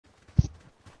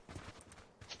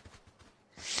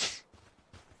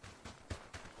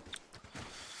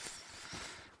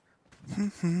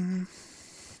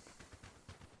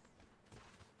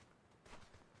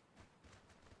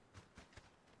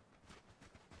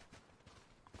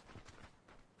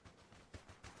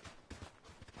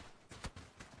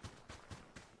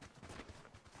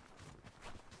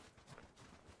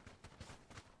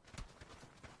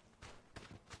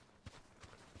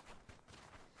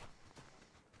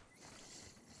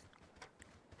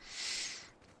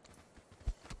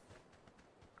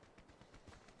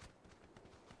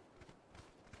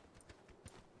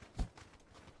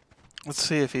Let's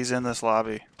see if he's in this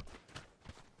lobby.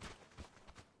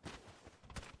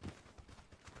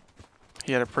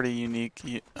 He had a pretty unique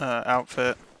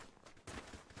outfit.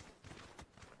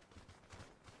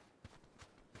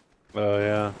 Oh,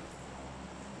 yeah.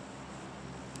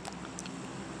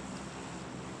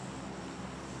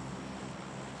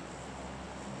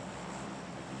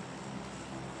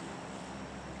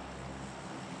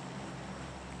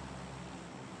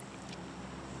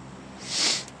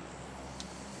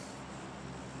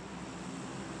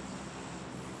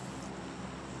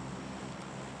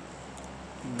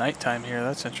 Nighttime here,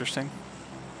 that's interesting.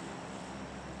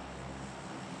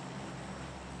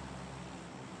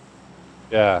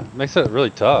 Yeah, makes it really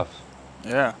tough.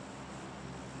 Yeah.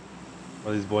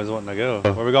 Where are these boys wanting to go?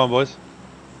 Where we going, boys?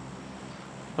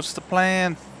 What's the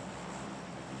plan?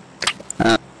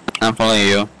 I'm following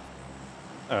you.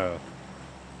 Oh,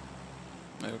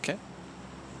 Okay.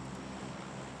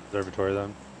 observatory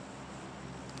then.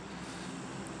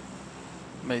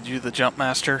 Made you the jump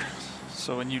master,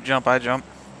 so when you jump, I jump.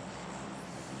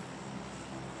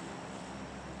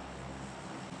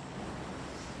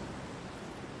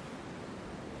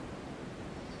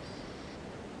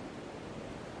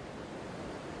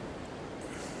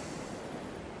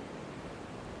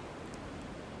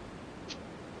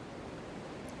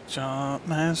 Jump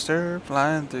master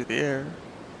flying through the air.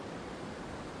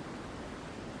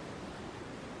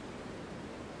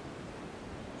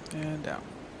 And down.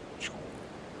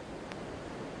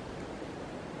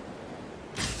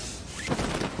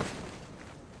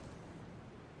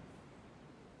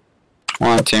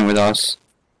 One team with us.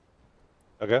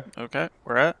 Okay. Okay,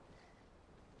 we're at.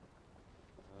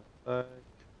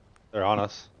 They're on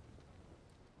us.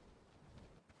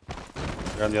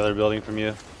 They're on the other building from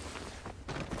you.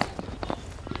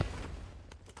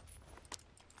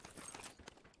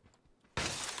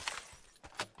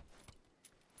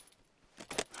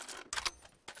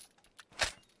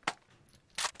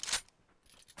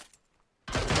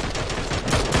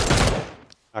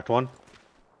 Act one.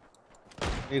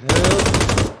 Need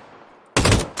help.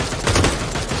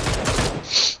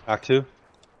 Act two.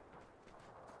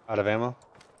 Out of ammo.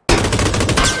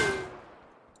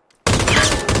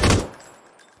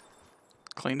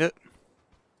 Cleaned it.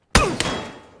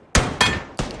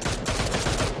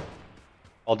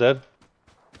 All dead.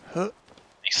 Huh.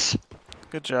 Nice.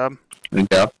 Good job. Good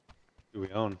job. Who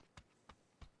we own?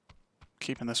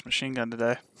 Keeping this machine gun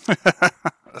today.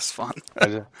 That's fun.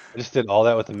 I just did all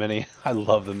that with the mini. I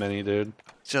love the mini, dude.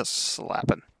 Just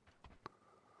slapping.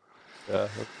 Yeah,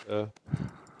 let's go.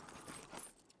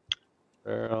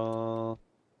 Barrel.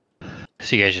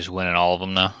 So you guys just winning all of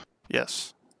them now?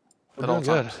 Yes. We're At all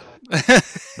doing good.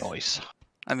 times. Nice.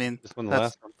 I mean, Just won the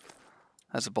last one.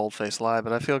 that's a bold-faced lie,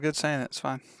 but I feel good saying it. It's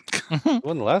fine.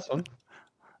 Won the last one.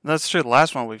 That's true. The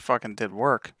last one we fucking did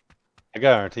work. The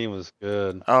guy on our team was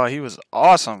good. Oh, he was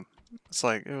awesome. It's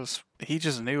like he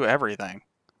just knew everything.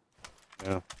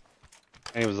 Yeah.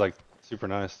 And he was like super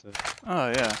nice too. Oh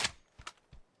yeah.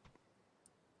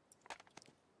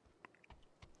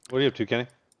 What are you up to, Kenny?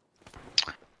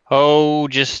 Oh,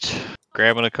 just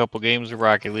grabbing a couple games of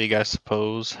Rocket League, I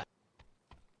suppose.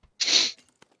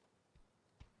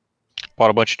 Bought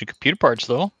a bunch of new computer parts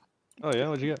though. Oh yeah,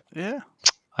 what'd you get? Yeah.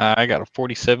 I got a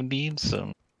 4070 and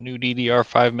some new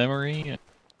DDR5 memory.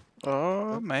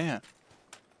 Oh man.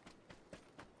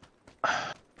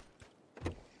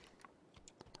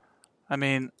 I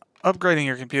mean, upgrading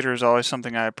your computer is always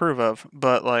something I approve of,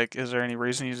 but like, is there any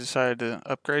reason you decided to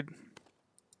upgrade?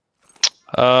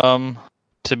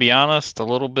 To be honest, a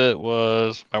little bit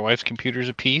was my wife's computer's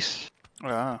a piece,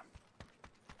 Ah,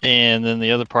 and then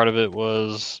the other part of it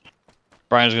was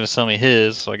Brian was going to sell me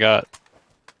his, so I got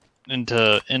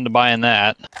into gotcha. buying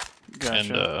that,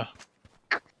 and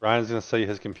Ryan's gonna sell you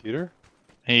his computer?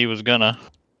 he was gonna.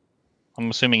 I'm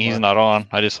assuming he's What? not on.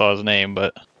 I just saw his name,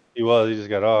 but He was, he just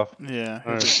got off. Yeah,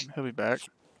 Alright. he'll be back.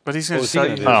 But he's What gonna was he sell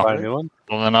gonna you. do? Oh. Buy a new one?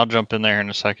 well, then I'll jump in there in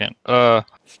a second.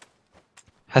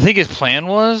 I think his plan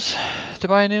was to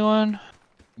buy a new one,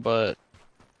 but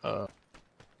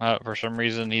for some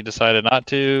reason he decided not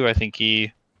to. I think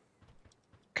he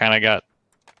kind of got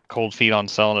cold feet on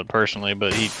selling it personally,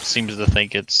 but he seems to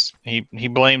think it's he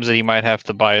blames that he might have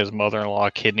to buy his mother-in-law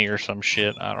a kidney or some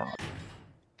shit. I don't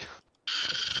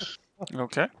know.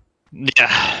 Okay.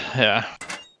 Yeah, yeah.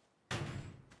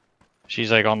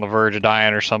 She's like on the verge of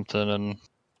dying or something, and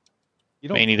You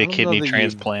may need I a don't know kidney that you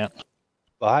transplant.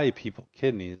 buy people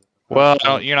kidneys. Well,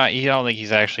 you're not. You don't think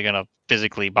he's actually gonna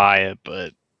physically buy it,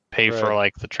 but pay for Right.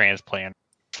 like the transplant.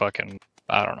 Fucking,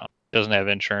 I don't know. Doesn't have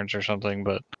insurance or something,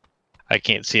 but I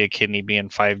can't see a kidney being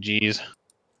 5Gs.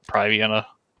 Probably in a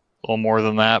little more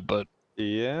than that, but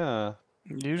Yeah.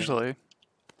 Usually.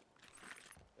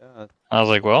 Yeah. I was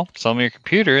like, well, sell me your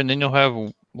computer, and then you'll have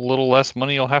a little less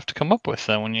money you'll have to come up with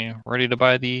then when you're ready to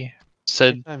buy the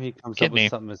said Anytime he comes up with kidney.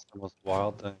 something, it's the most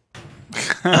wild thing.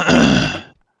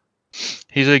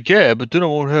 He's like, yeah, but then I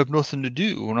won't have nothing to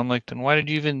do. And I'm like, then why did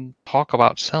you even talk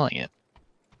about selling it?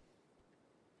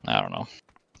 I don't know.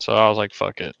 So I was like,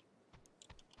 fuck it.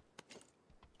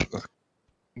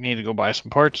 Need to go buy some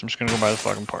parts. I'm just gonna go buy the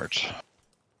fucking parts.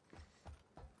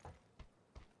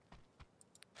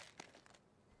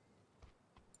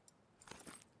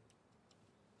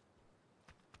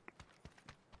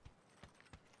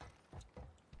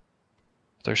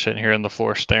 They're sitting here on the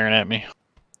floor staring at me.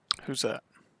 Who's that?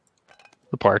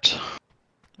 The parts.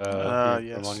 You put 'em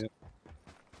Yes. on yet?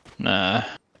 Nah.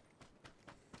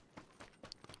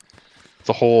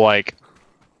 The whole like,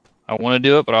 I want to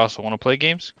do it, but I also want to play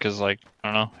games because like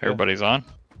I don't know, everybody's on.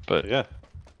 But Yeah.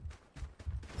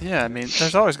 Yeah, I mean,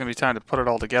 there's always going to be time to put it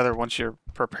all together once you're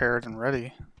prepared and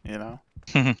ready, you know?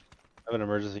 I have an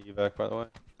emergency evac, by the way.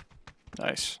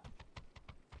 Nice.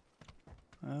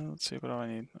 Let's see, what do I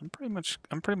need? I'm pretty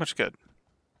much good.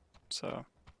 So,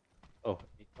 Oh,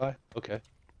 8x? Okay.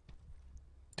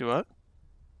 do what?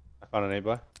 I found an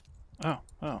 8x.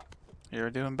 Oh,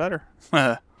 you're doing better.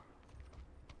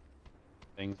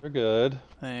 Things are good.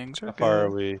 Things are How far are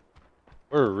good. we?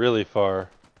 We're really far.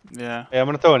 Yeah. Hey, I'm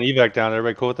gonna throw an evac down.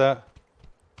 Everybody cool with that?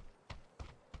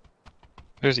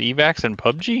 there's evacs in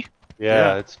PUBG. Yeah,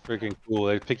 Yeah. it's freaking cool.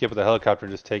 They pick you up with a helicopter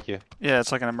and just take you. Yeah,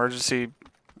 it's like an emergency.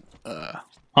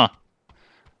 Huh.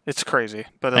 It's crazy,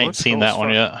 but it I ain't looks seen cool that as one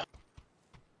fuck. yet.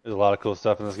 There's a lot of cool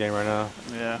stuff in this game right now.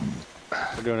 Yeah.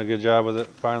 We're doing a good job with it,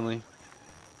 finally.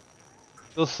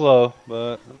 Still slow,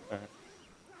 but alright.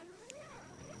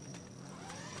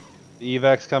 The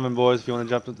evac's coming, boys, if you want to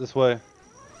jump it this way.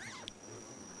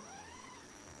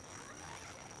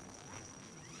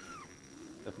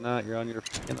 If not, you're on your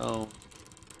freaking own.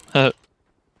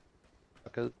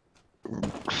 Fuckers.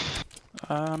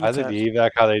 I think the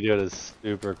evac, how they do it, is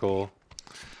super cool.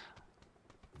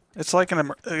 It's like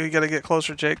you gotta get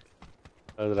closer, Jake.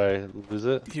 Oh, did I lose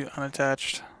it? You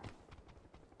unattached.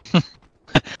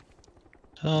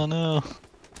 Oh no.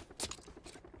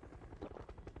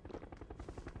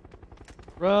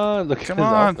 Run! Look Come at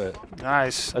his on. outfit.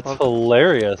 Nice. That's Well,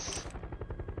 hilarious. Is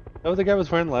that what the guy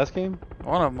was wearing last game?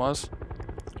 one of them was.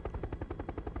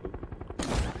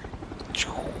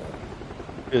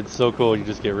 It's so cool, you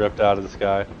just get ripped out of the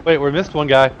sky. Wait, we missed one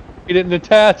guy. He didn't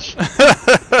attach!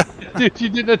 Dude, you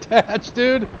didn't attach,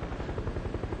 dude!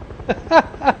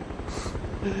 Get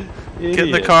in the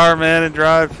Idiot. car, man, and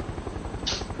drive.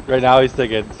 Right now he's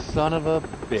thinking, son of a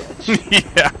bitch.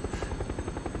 Yeah.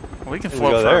 We can We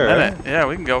float go for there, a minute. right? Yeah,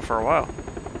 we can go for a while.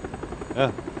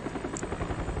 Yeah.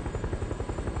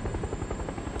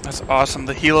 That's awesome.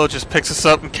 The helo just picks us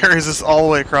up and carries us all the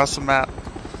way across the map.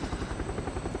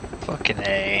 Fucking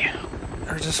A.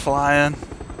 They're just flying.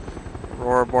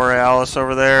 Aurora Borealis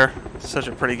over there. Such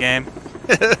a pretty game.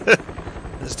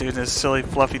 This dude in his silly,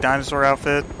 fluffy dinosaur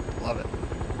outfit. Love it.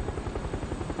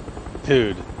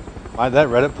 Dude, that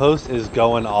Reddit post is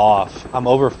going off. I'm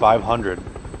over 500.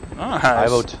 Nice.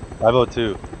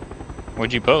 502.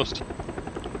 What'd you post?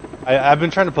 I've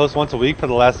been trying to post once a week for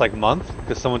the last like month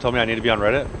because someone told me I need to be on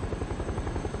Reddit.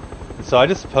 And so I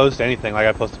just post anything. Like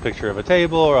I post a picture of a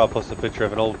table, or I'll post a picture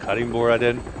of an old cutting board I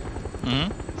did.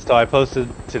 Mm-hmm. So I posted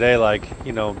today, like,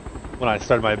 you know, when I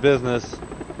started my business,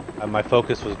 my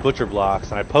focus was butcher blocks,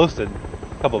 and I posted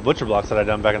a couple of butcher blocks that I'd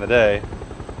done back in the day.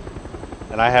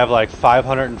 And I have like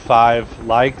 505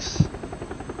 likes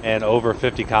and over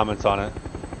 50 comments on it.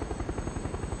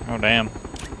 Oh damn.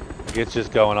 Like, it's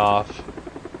just going off.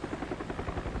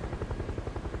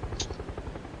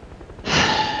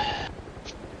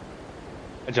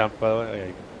 I jumped, by the way. Oh, yeah,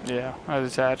 you can. Yeah, I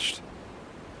was attached.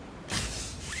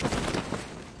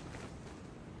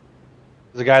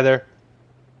 There's a guy there.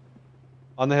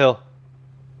 On the hill.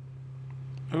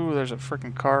 Ooh, there's a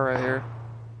freaking car right here.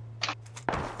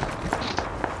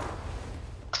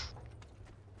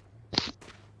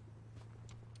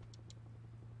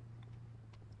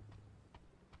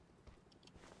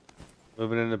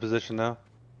 Moving into position now.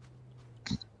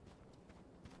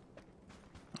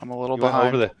 I'm a little He went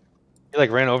over behind. the. He like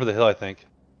ran over the hill, I think.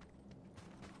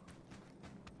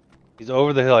 He's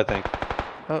over the hill, I think.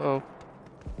 Uh-oh.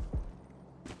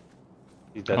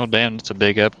 He's dead. Oh damn, it's a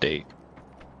big update.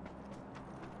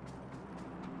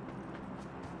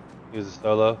 He was a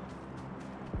solo.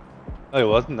 No, he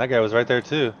wasn't. That guy was right there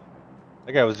too.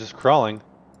 That guy was just crawling.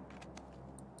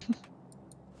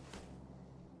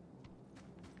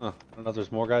 Huh. I don't know if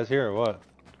there's more guys here or what.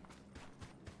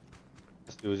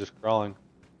 This dude was just crawling.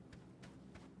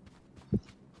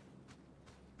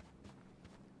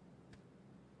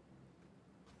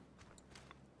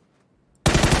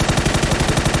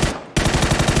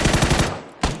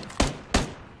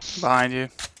 Behind you.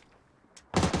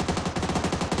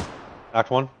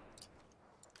 Knocked one.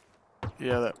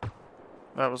 Yeah,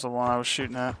 that was the one I was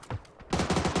shooting at.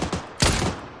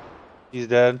 He's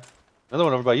dead. Another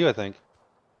one over by you, I think.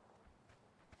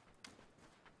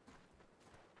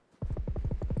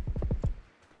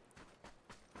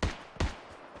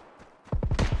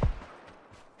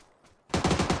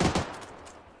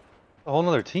 A whole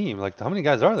nother team. Like, how many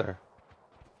guys are there?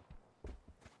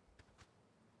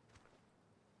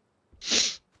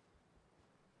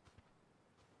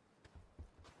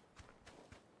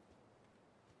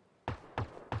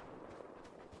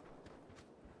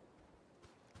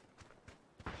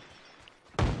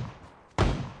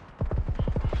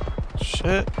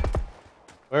 Shit.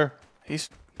 Where? He's...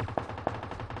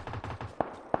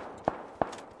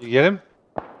 You get him?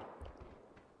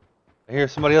 I hear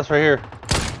somebody else right here.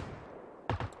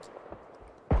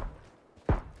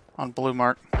 on blue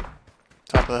mark.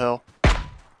 Top of the hill.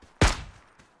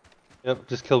 Yep,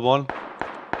 just killed one.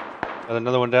 Got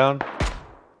another one down.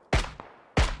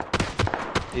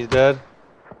 He's dead.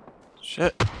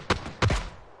 Shit.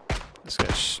 This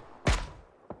guy's...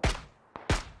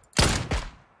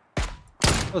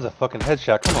 That was a fucking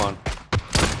headshot, come on.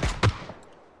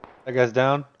 That guy's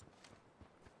down.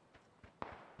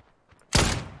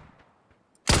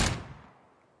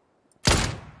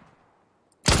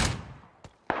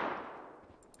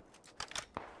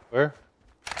 Where?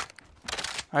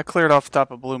 I cleared off the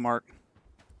top of blue mark.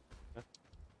 Felt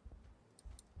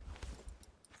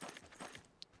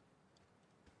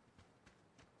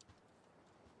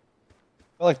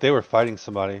like they were fighting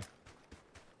somebody.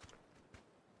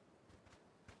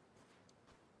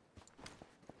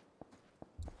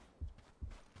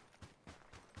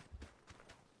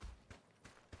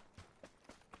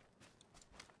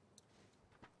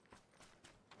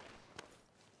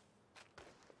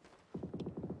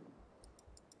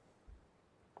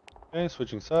 Okay,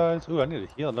 switching sides. Ooh, I need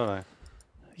to heal, don't I?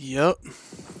 Yep.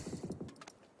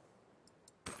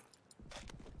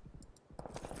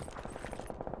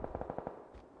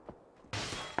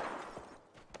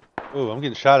 Ooh, I'm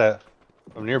getting shot at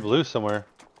from near blue somewhere.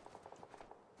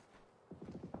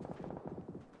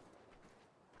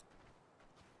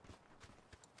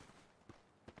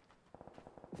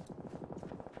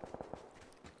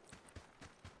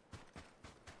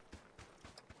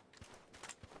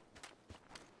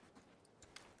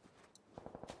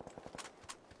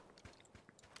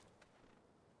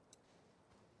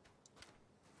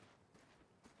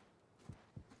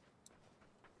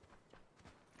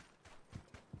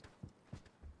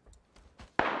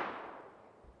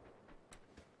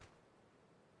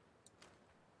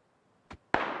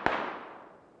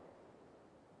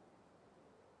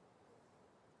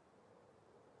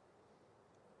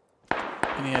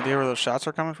 Any idea where those shots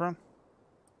are coming from?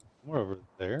 Somewhere over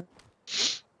there.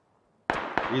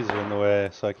 Trees are in the way,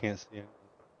 so I can't see it.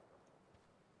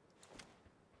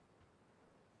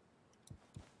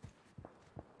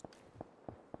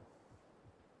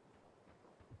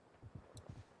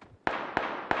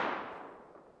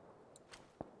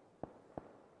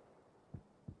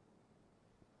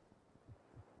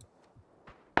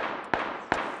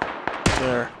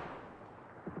 There.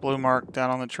 Blue mark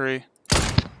down on the tree.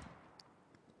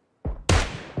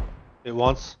 Hit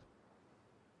once.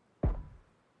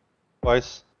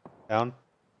 Twice. Down.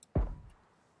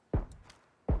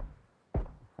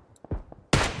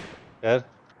 Dead.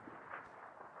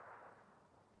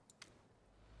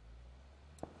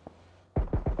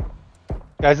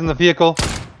 Guys in the vehicle.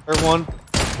 Hurt one.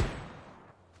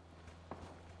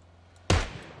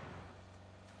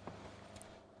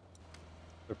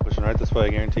 They're pushing right this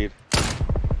way, guaranteed.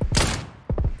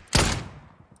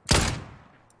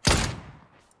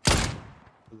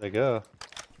 Where'd they go?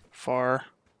 Far.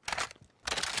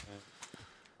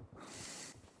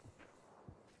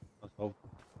 Let's hope.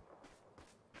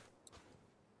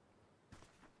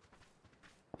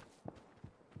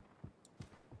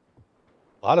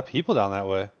 A lot of people down that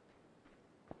way.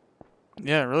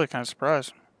 Yeah, really kind of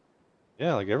surprised.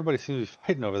 Yeah, like everybody seems to be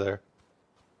fighting over there.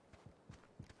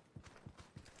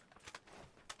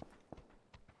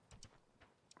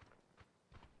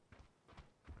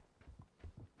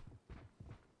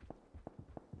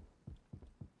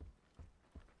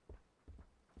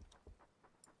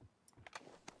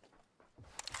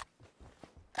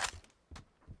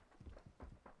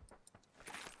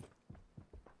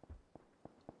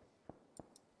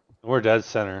 We're dead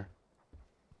center.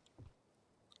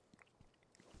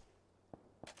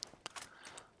 I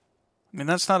mean,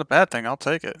 that's not a bad thing. I'll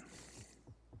take it.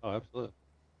 Oh, absolutely.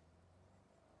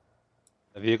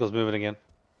 The vehicle's moving again.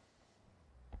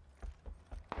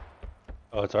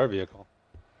 Oh, it's our vehicle.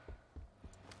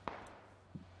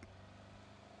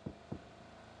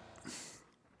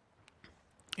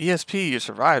 ESP, you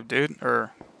survived, dude.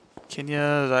 Or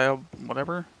Kenya, Zio,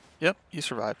 whatever. Yep, you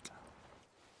survived.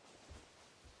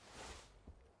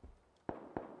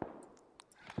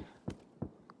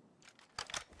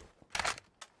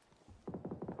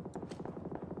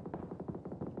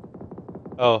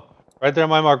 Oh, right there on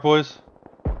my mark, boys.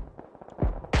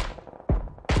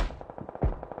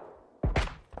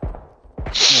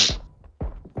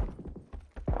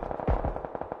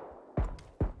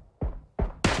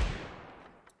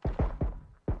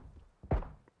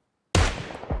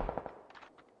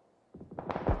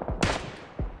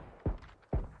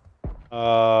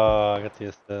 I got the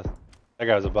assist. That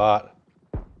guy was a bot.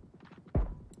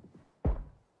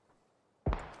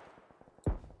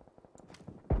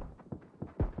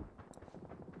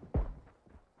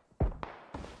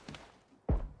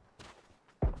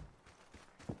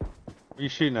 What are you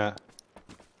shooting at?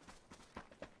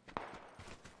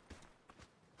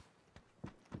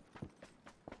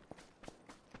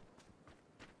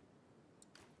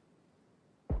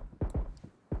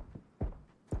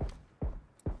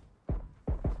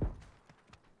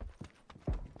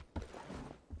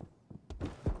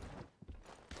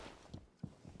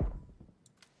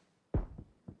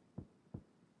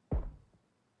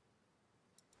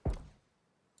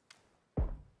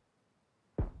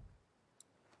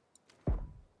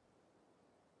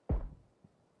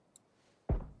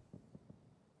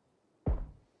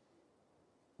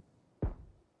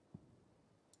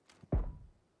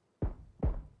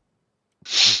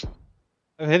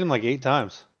 I've hit him like 8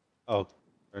 times. Oh,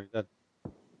 very dead.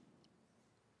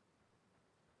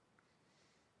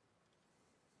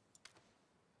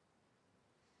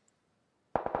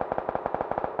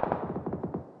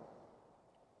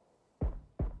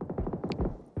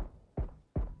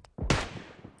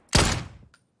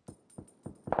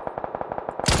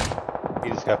 He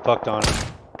just got fucked on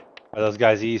by those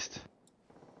guys east.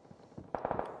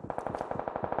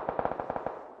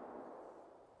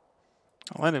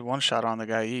 I landed one shot on the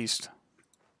guy east.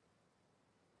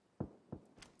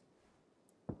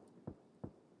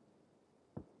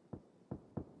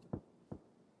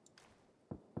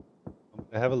 I'm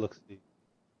gonna have a look see.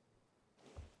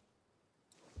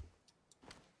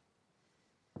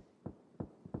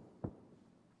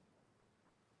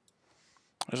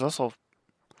 There's also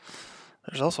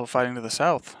fighting to the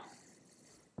south.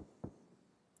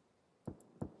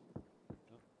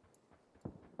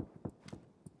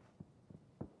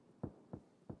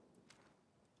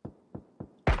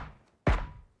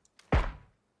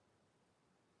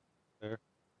 There.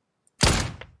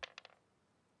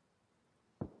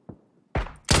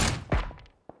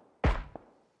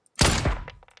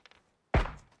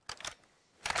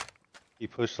 He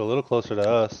pushed a little closer to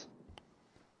us.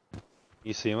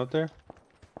 You see him up there?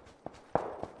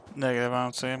 Negative, I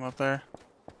don't see him up there.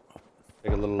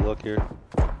 Take a little look here.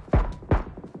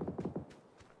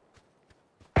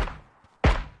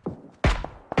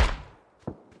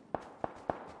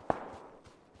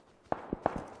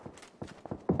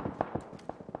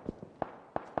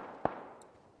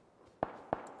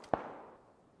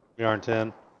 We aren't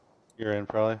in. You're in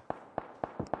probably.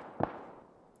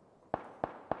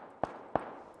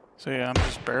 So yeah, I'm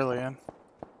just barely in.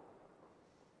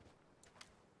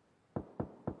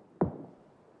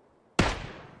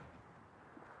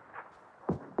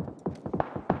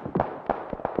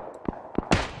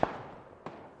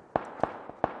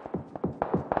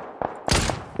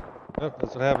 Yep,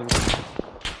 that's what happens.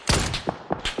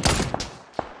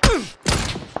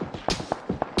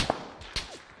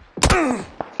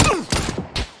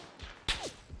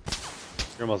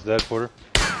 You're almost dead, Porter.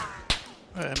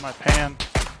 In my pan.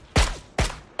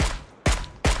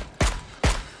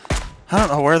 I don't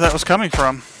know where that was coming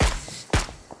from. I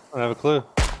don't have a clue.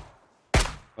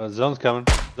 Zone's coming.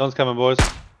 Zone's coming, boys.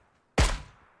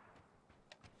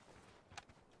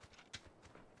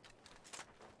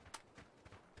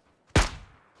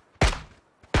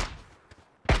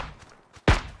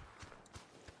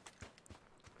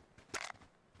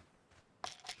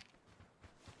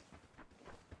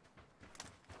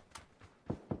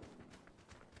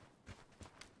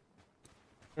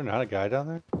 There's not a guy down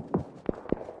there?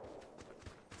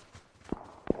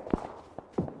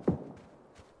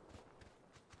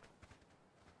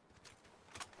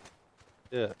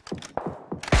 Yeah.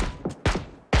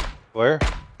 Where?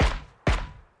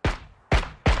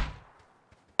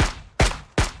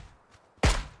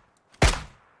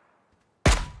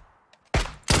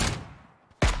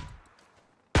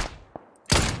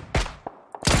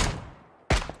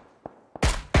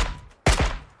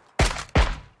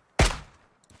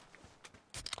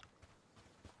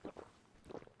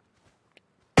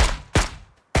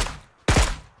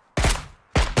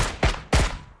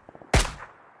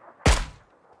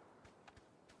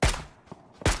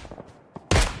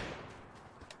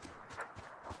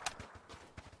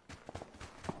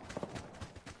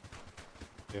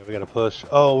 Yeah, we gotta push.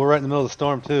 Oh, we're right in the middle of the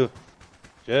storm too.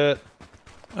 Shit.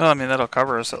 Well, I mean, that'll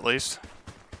cover us at least.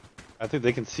 I think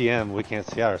they can see in, we can't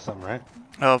see out or something, right?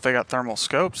 Well, if they got thermal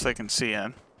scopes, they can see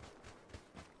in.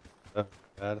 Oh,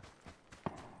 bad.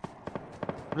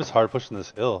 I'm just hard pushing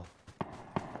this hill.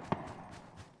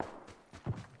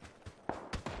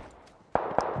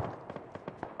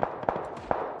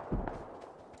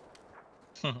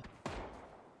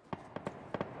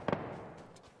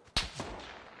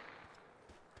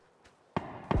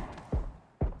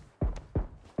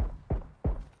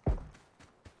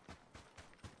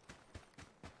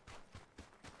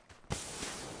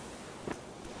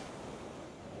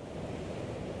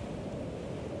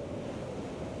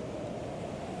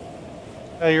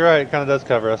 Yeah, you're right. It kind of does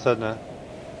cover us, doesn't it?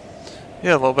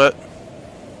 Yeah, a little bit.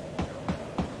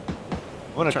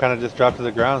 I'm gonna kind of just drop to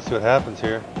the ground, see what happens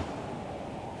here.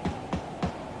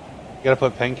 You gotta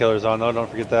put painkillers on though, don't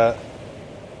forget that.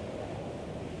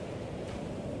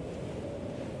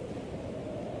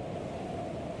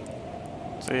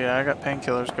 So yeah, I got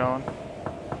painkillers going.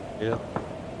 Yeah.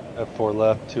 I have 4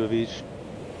 left, 2 of each.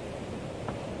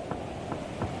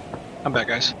 I'm back,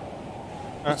 guys.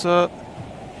 What's up?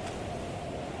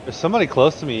 There's somebody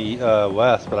close to me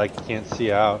west, but I can't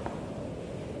see out.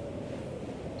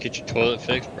 Get your toilet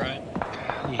fixed, Brian.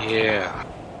 Yeah.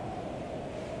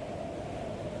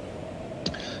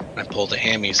 I pulled a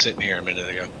hammy sitting here a minute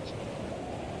ago.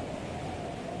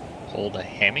 Hold a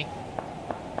hammy.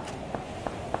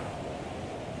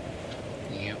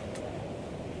 Yep.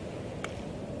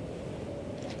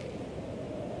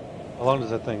 How long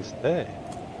does that thing stay?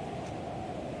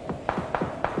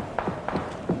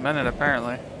 A minute,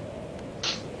 apparently.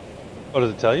 Oh,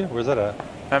 does it tell you? Where's that at?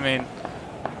 I mean,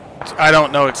 I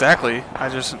don't know exactly. I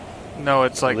just know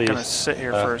it's like At gonna least, sit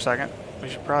here for a second. We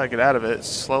should probably get out of it. It's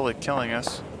slowly killing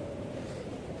us.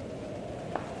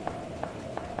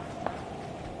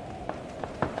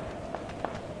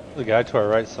 There's a guy to our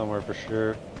right somewhere for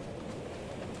sure.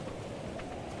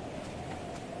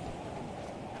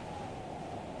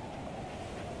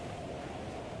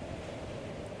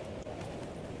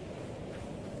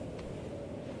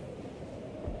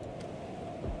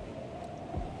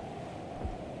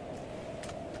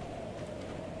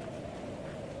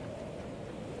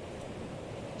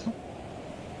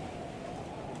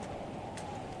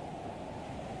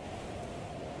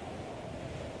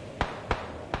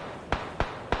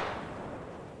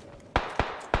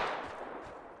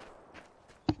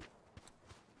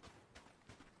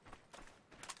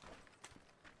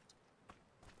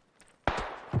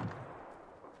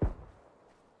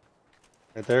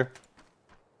 Right there.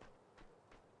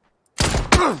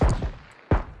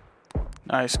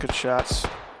 Nice, good shots.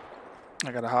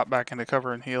 I gotta hop back into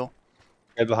cover and heal.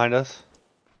 Right behind us.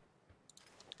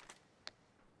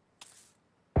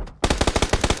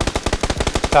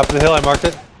 Top of the hill, I marked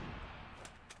it.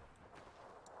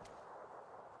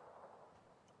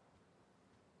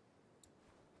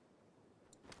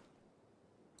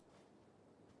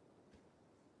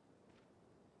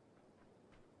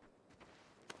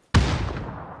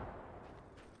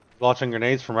 Launching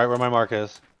grenades from right where my mark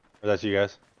is. Or that's you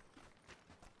guys.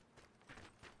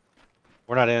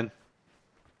 We're not in.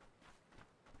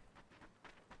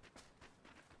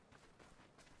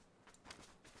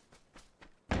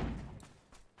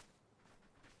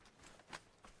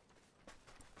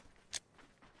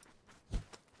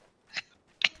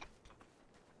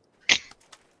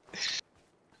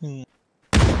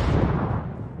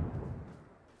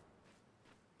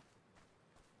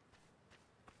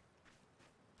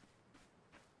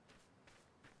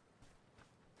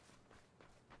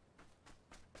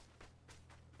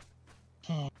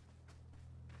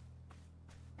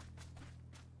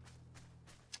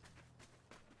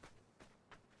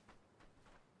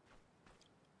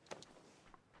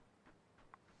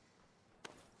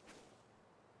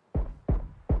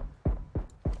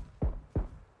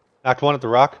 Knocked one at the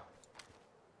rock.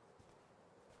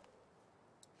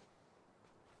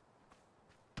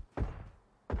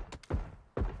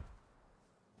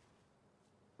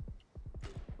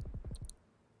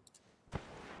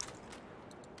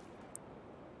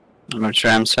 I'm a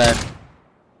tram set.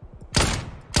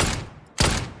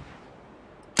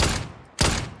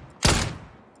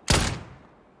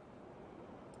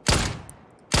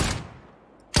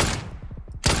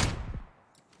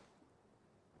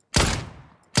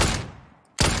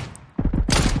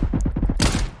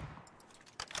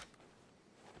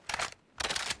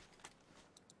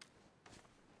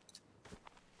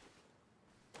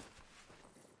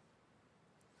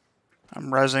 I'm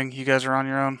rezzing. You guys are on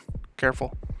your own.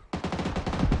 Careful.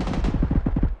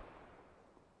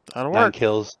 That'll 9 work.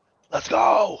 kills. Let's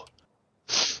go!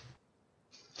 Did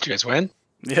you guys win?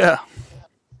 Yeah.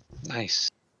 Nice.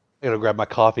 I gotta grab my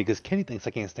coffee because Kenny thinks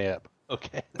I can't stay up.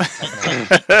 Okay.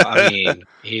 I mean,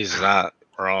 he's not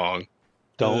wrong.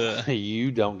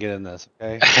 You don't get in this,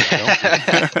 okay?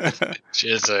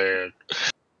 Just saying.